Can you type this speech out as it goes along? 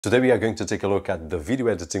Today we are going to take a look at the video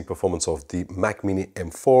editing performance of the Mac Mini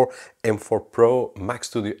M4, M4 Pro, Mac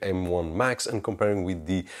Studio M1 Max and comparing with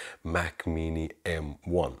the Mac Mini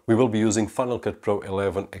M1. We will be using Final Cut Pro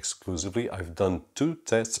 11 exclusively. I've done two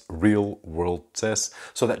tests, real world tests,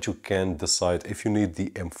 so that you can decide if you need the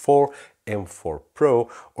M4, M4 Pro,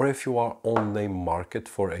 or if you are on the market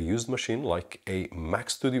for a used machine like a Mac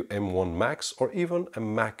Studio M1 Max or even a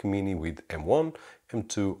Mac Mini with M1,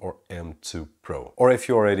 M2 or M2 Pro. Or if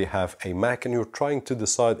you already have a Mac and you're trying to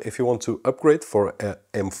decide if you want to upgrade for a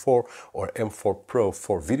M4 or M4 Pro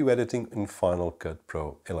for video editing in Final Cut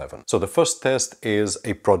Pro 11. So the first test is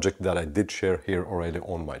a project that I did share here already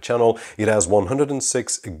on my channel. It has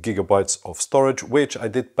 106 gigabytes of storage, which I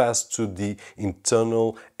did pass to the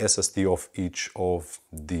internal SSD of each of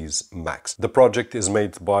these Macs. The project is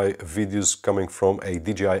made by videos coming from a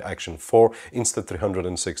DJI Action 4,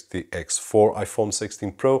 Insta360X4, iPhone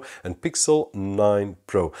 16 Pro and Pixel 9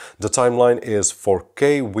 Pro. The timeline is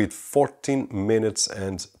 4K with 14 minutes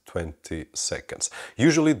and 20 seconds.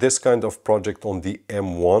 Usually this kind of project on the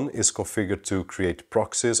M1 is configured to create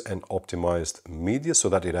proxies and optimized media so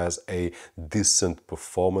that it has a decent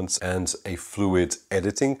performance and a fluid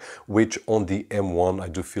editing, which on the M1 I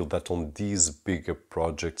do feel that on these bigger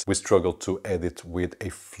projects we struggle to edit with a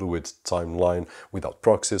fluid timeline without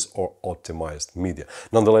proxies or optimized media.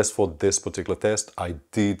 Nonetheless, for this particular test I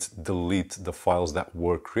did delete the files that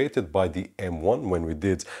were created by the M1 when we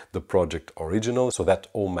did the project original, so that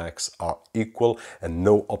all Macs are equal and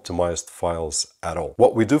no optimized files at all.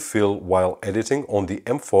 What we do feel while editing on the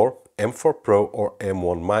M4, M4 Pro or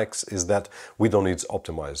M1 Max is that we don't need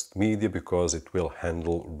optimized media because it will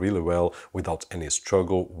handle really well without any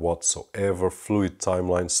struggle whatsoever, fluid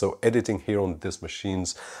timeline. So editing here on these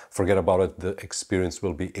machines, forget about it, the experience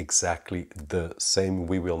will be exactly the same.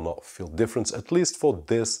 We will not feel difference, at least for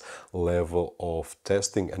this level of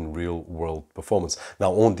testing and real world performance.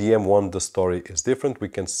 Now on the M1 the story is different. We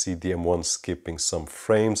can see the M1 skipping some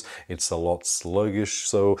frames. It's a lot sluggish,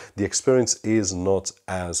 so the experience is not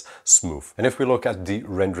as smooth. And if we look at the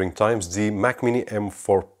rendering times, the Mac Mini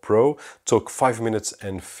M4 Pro took 5 minutes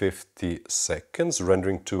and 50 seconds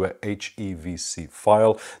rendering to a HEVC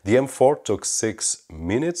file. The M4 took 6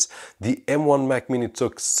 minutes. The M1 Mac Mini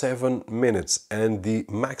took 7 minutes and the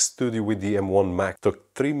Mac Studio with the M1 Mac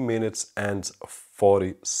took 3 minutes and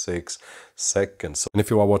 46 seconds. And if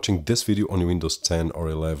you are watching this video on your Windows 10 or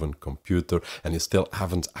 11 computer and you still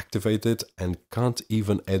haven't activated and can't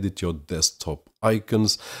even edit your desktop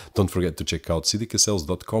icons, don't forget to check out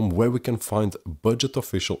CDKeysales.com, where we can find budget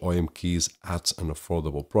official OEM keys at an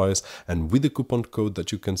affordable price, and with the coupon code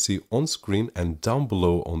that you can see on screen and down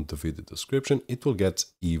below on the video description, it will get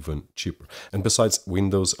even cheaper. And besides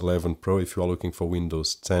Windows 11 Pro, if you are looking for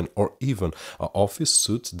Windows 10 or even an Office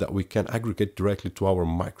suite that we can aggregate directly to our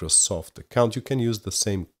Microsoft account, you can use the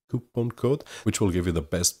same coupon code, which will give you the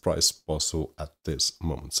best price possible at this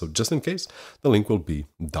moment. So just in case, the link will be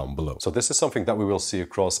down below. So this is something that we will see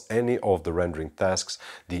across any of the rendering tasks,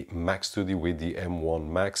 the Mac Studio with the M1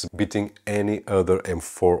 Max beating any other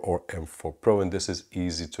M4 or M4 Pro, and this is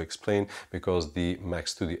easy to explain because the Mac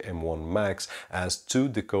Studio M1 Max has 2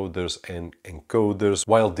 decoders and encoders,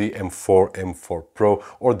 while the M4, M4 Pro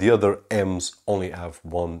or the other M's only have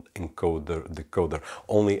 1 decoder.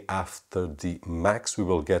 Only after the Max we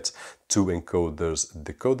will get 2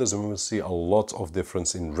 decoders, and we will see a lot of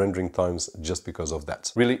difference in rendering times just because of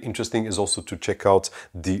that. Really interesting is also to check out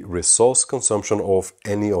the resource consumption of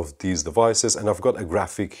any of these devices, and I've got a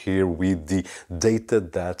graphic here with the data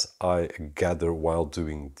that I gather while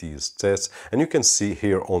doing these tests, and you can see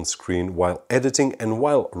here on screen while editing and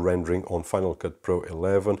while rendering on Final Cut Pro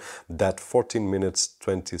 11 that 14 minutes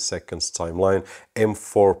 20 seconds timeline.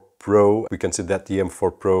 M4 Pro, we can see that the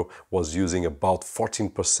M4 Pro was using about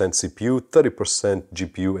 14% CPU, 30%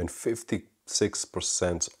 GPU and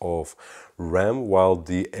 56% of RAM, while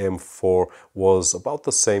the M4 was about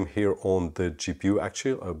the same here on the GPU,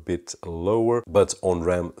 actually a bit lower, but on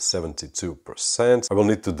RAM 72%. I will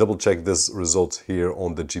need to double check this result here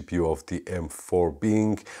on the GPU of the M4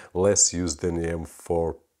 being less used than the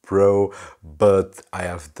M4 Pro, but I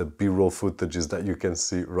have the B-roll footages that you can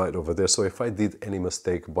see right over there. So if I did any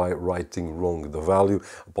mistake by writing wrong the value,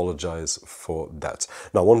 apologize for that.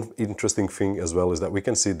 Now, one interesting thing as well is that we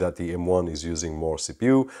can see that the M1 is using more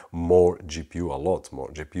CPU, more GPU, a lot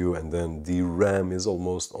more GPU, and then the RAM is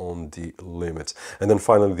almost on the limit. And then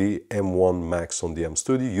finally, the M1 Max on the M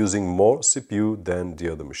Studio using more CPU than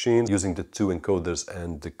the other machines, using the 2 encoders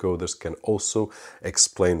and decoders can also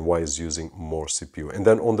explain why it's using more CPU. And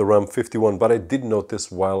then on the the RAM 51, but I did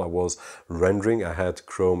notice while I was rendering, I had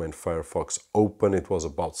Chrome and Firefox open. It was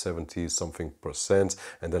about 70 something %,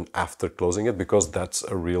 and then after closing it, because that's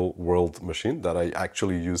a real world machine that I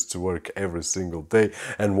actually use to work every single day,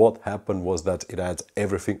 and what happened was that it had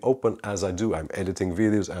everything open as I do. I'm editing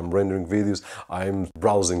videos, I'm rendering videos, I'm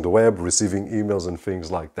browsing the web, receiving emails and things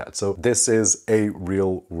like that. So this is a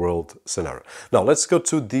real world scenario. Now let's go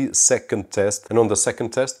to the second test, and on the second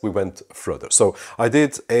test we went further. So I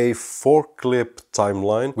did a 4-clip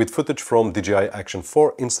timeline with footage from DJI Action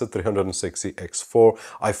 4, Insta360X4,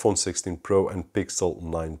 iPhone 16 Pro and Pixel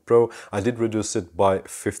 9 Pro. I did reduce it by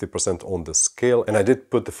 50% on the scale, and I did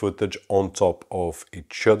put the footage on top of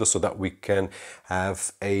each other so that we can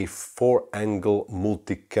have a 4-angle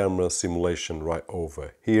multi-camera simulation right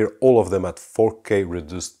over here, all of them at 4K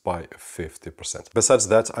reduced by 50%. Besides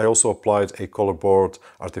that, I also applied a colorboard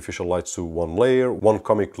artificial light to one layer, one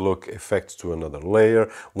comic look effect to another layer,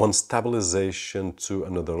 one stabilization to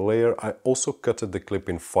another layer. I also cutted the clip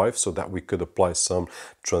in 5 so that we could apply some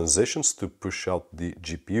transitions to push out the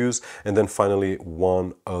GPUs, and then finally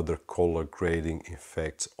one other color grading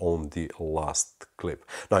effect on the last clip.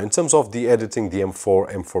 Now in terms of the editing, the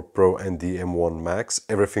M4, M4 Pro and the M1 Max,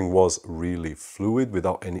 everything was really fluid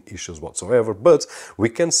without any issues whatsoever, but we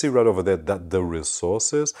can see right over there that the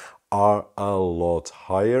resources are a lot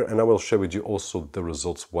higher, and I will share with you also the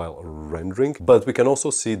results while rendering. But we can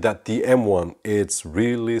also see that the M1, it's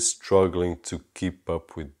really struggling to keep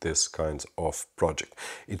up with this kind of project.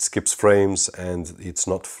 It skips frames and it's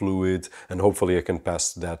not fluid, and hopefully I can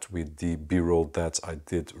pass that with the B-roll that I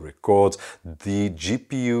did record. The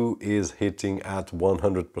GPU is hitting at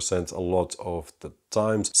 100% a lot of the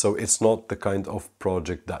times, so it's not the kind of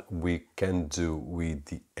project that we can do with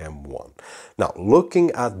the M1. Now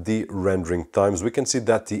looking at the rendering times, we can see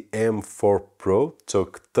that the M4 Pro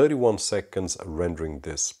took 31 seconds rendering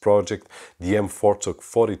this project, the M4 took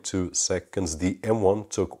 42 seconds, the M1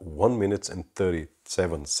 took 1 minute and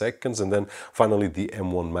 37 seconds, and then finally the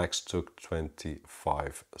M1 Max took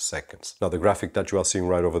 25 seconds. Now the graphic that you are seeing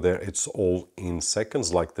right over there, it's all in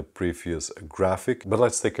seconds like the previous graphic, but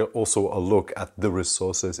let's take also a look at the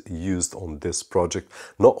resources used on this project,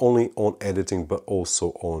 not only on editing but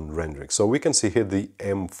also on rendering. So we can see here the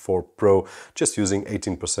M4 Pro just using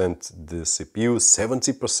 18% the CPU,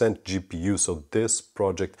 70% GPU. So this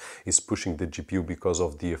project is pushing the GPU because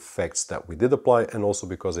of the effects that we did apply, and also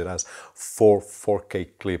because it has 4K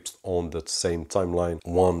clips on the same timeline,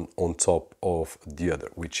 one on top of the other,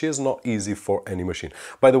 which is not easy for any machine.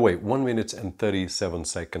 By the way, 1 minute and 37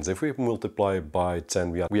 seconds, if we multiply by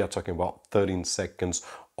 10, we are talking about 13 seconds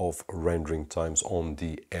of rendering times on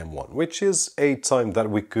the M1, which is a time that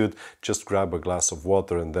we could just grab a glass of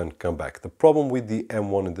water and then come back. The problem with the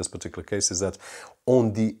M1 in this particular case is that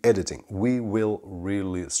on the editing we will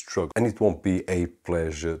really struggle, and it won't be a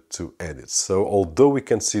pleasure to edit. So although we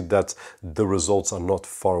can see that the results are not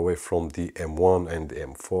far away from the M1 and the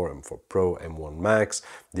M4, M4 Pro, M1 Max,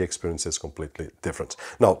 the experience is completely different.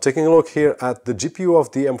 Now taking a look here at the GPU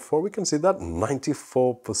of the M4, we can see that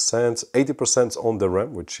 94%, 80% on the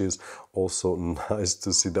RAM, which is also nice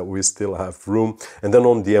to see that we still have room, and then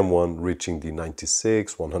on the M1 reaching the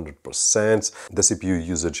 96, 100%. The CPU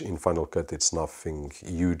usage in Final Cut, it's nothing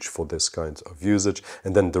huge for this kind of usage,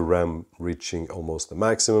 and then the RAM reaching almost the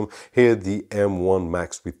maximum. Here the M1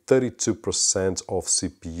 Max with 32% of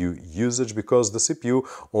CPU usage, because the CPU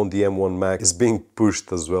on the M1 Max is being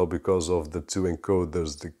pushed as well because of the 2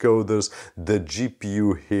 encoders, decoders. The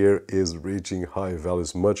GPU here is reaching high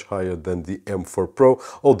values, much higher than the M4 Pro,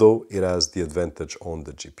 although it has the advantage on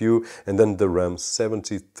the GPU, and then the RAM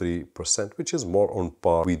 73%, which is more on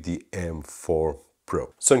par with the M4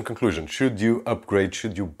 Pro. So in conclusion, should you upgrade,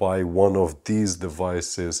 should you buy one of these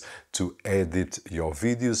devices to edit your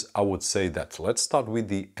videos? I would say that let's start with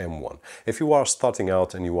the M1. If you are starting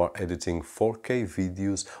out and you are editing 4K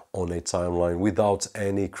videos on a timeline without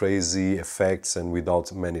any crazy effects and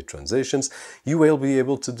without many transitions, you will be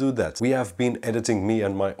able to do that. We have been editing, me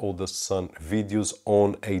and my oldest son, videos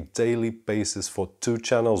on a daily basis for 2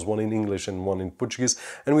 channels, one in English and one in Portuguese,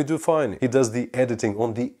 and we do fine. He does the editing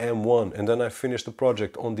on the M1, and then I finish the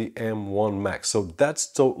project on the M1 Max. So that's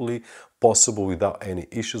totally possible without any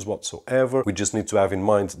issues whatsoever. We just need to have in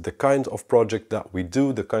mind the kind of project that we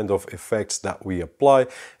do, the kind of effects that we apply,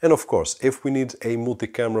 and of course, if we need a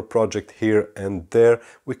multi-camera project here and there,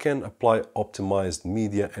 we can apply optimized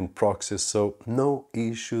media and proxies, so no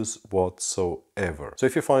issues whatsoever. ever. So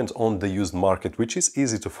if you find on the used market, which is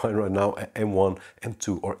easy to find right now, a M1,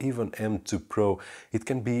 M2 or even M2 Pro, it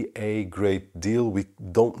can be a great deal. We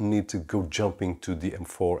don't need to go jumping to the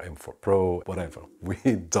M4, M4 Pro, whatever. We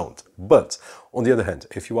don't. But on the other hand,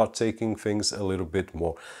 if you are taking things a little bit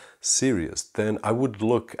more serious, then I would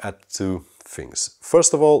look at two things.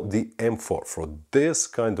 First of all, the M4 for this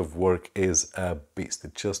kind of work is a beast.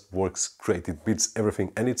 It just works great. It beats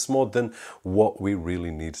everything, and it's more than what we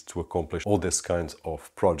really need to accomplish all this kind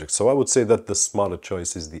of projects. So I would say that the smarter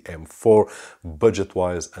choice is the M4,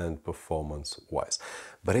 budget-wise and performance-wise.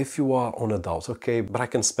 But if you are on a doubt, okay, but I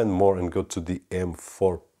can spend more and go to the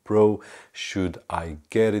M4 Pro, should I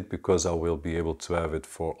get it because I will be able to have it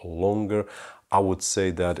for longer? I would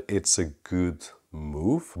say that it's a good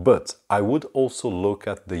move, but I would also look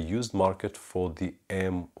at the used market for the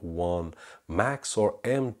M1 Max or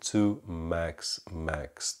M2 Max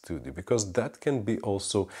 2D, because that can be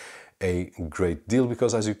also a great deal,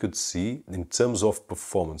 because as you could see, in terms of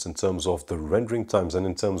performance, in terms of the rendering times and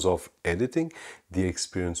in terms of editing, the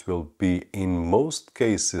experience will be in most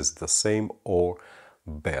cases the same or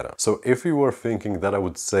better. So if you were thinking that I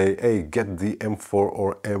would say, hey, get the M4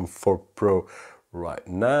 or M4 Pro right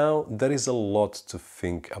now, there is a lot to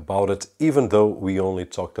think about it, even though we only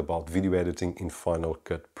talked about video editing in Final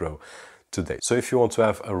Cut Pro today. So if you want to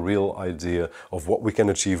have a real idea of what we can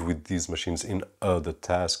achieve with these machines in other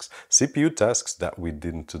tasks, CPU tasks that we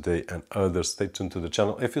didn't today and others, stay tuned to the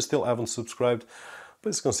channel. If you still haven't subscribed,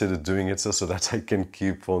 please consider doing it so that I can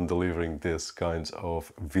keep on delivering this kind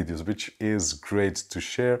of videos, which is great to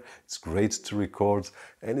share, it's great to record,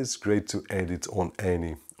 and it's great to edit on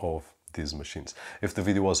any of these machines. If the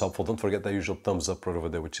video was helpful, don't forget that usual thumbs up right over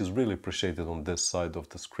there, which is really appreciated on this side of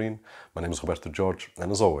the screen. My name is Roberto Jorge,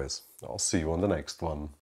 and as always, I'll see you on the next one.